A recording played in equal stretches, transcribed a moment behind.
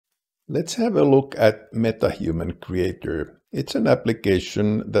Let's have a look at MetaHuman Creator. It's an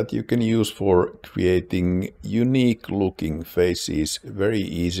application that you can use for creating unique looking faces very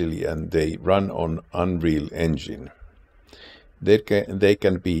easily, and they run on Unreal Engine. They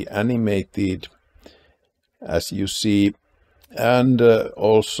can be animated, as you see, and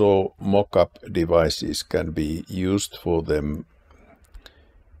also mock-up devices can be used for them.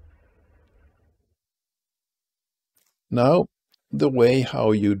 Now, the way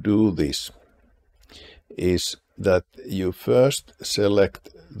how you do this is that you first select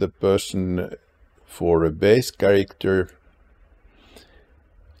the person for a base character.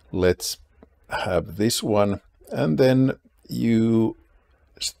 Let's have this one, and then you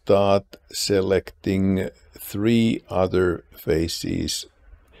start selecting 3 other faces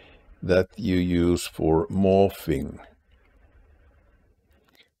that you use for morphing.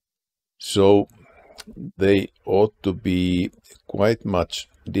 So they ought to be quite much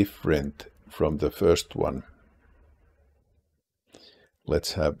different from the first one.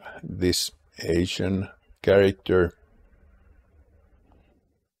 Let's have this Asian character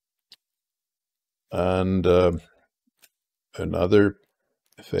and another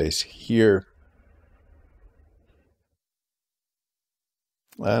face here,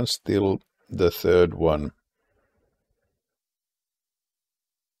 and still the third one.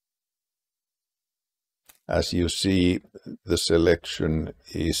 As you see, the selection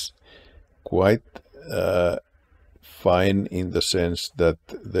is quite fine in the sense that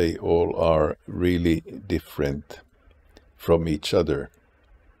they all are really different from each other.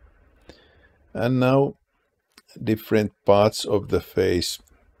 And now different parts of the face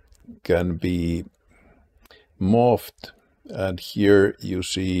can be morphed, and here you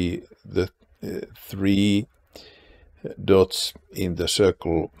see the 3 dots in the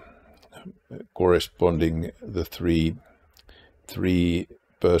circle corresponding the three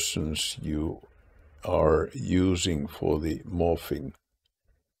persons you are using for the morphing.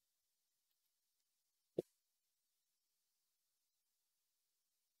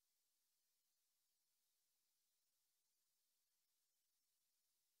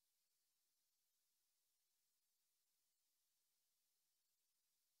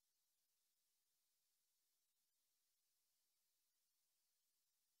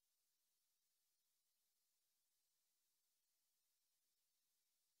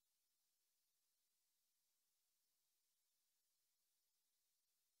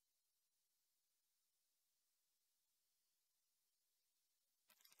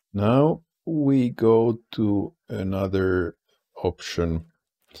 Now we go to another option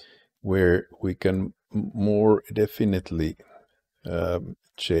where we can more definitely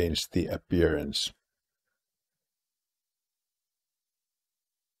change the appearance.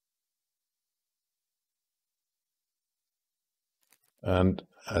 And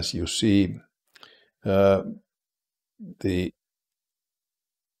as you see, the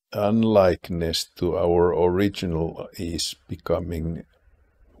unlikeness to our original is becoming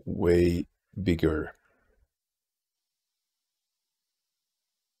way bigger.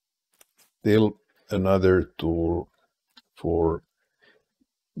 Still another tool for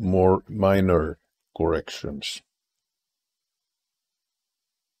more minor corrections.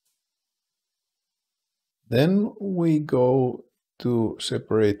 Then we go to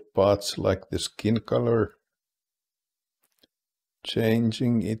separate parts like the skin color,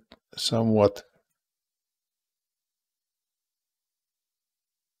 changing it somewhat.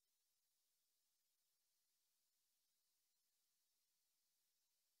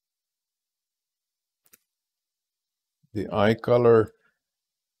 The eye color.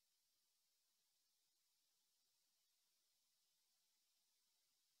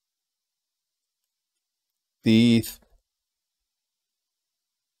 Teeth.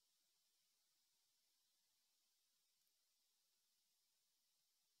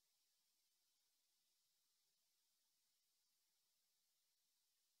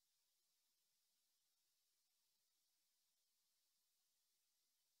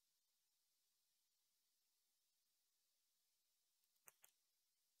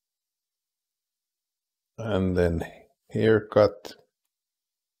 And then haircut.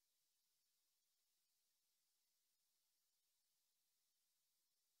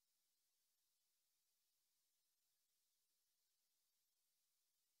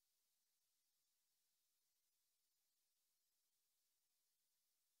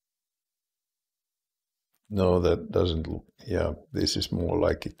 No, that doesn't look, yeah, this is more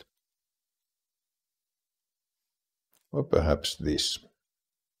like it. Or perhaps this.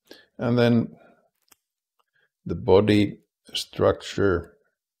 And then the body structure,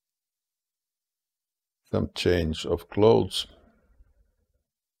 some change of clothes.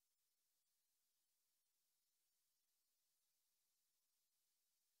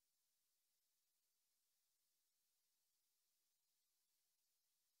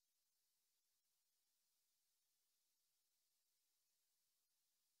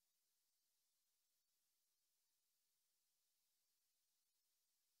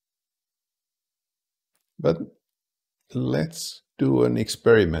 But let's do an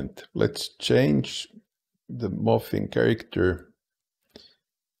experiment. Let's change the morphing character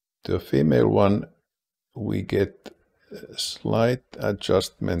to a female one. We get a slight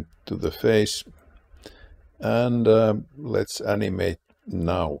adjustment to the face, and let's animate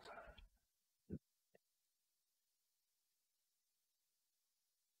now.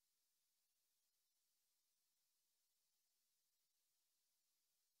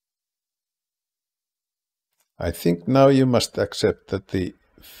 I think now you must accept that the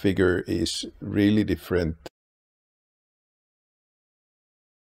figure is really different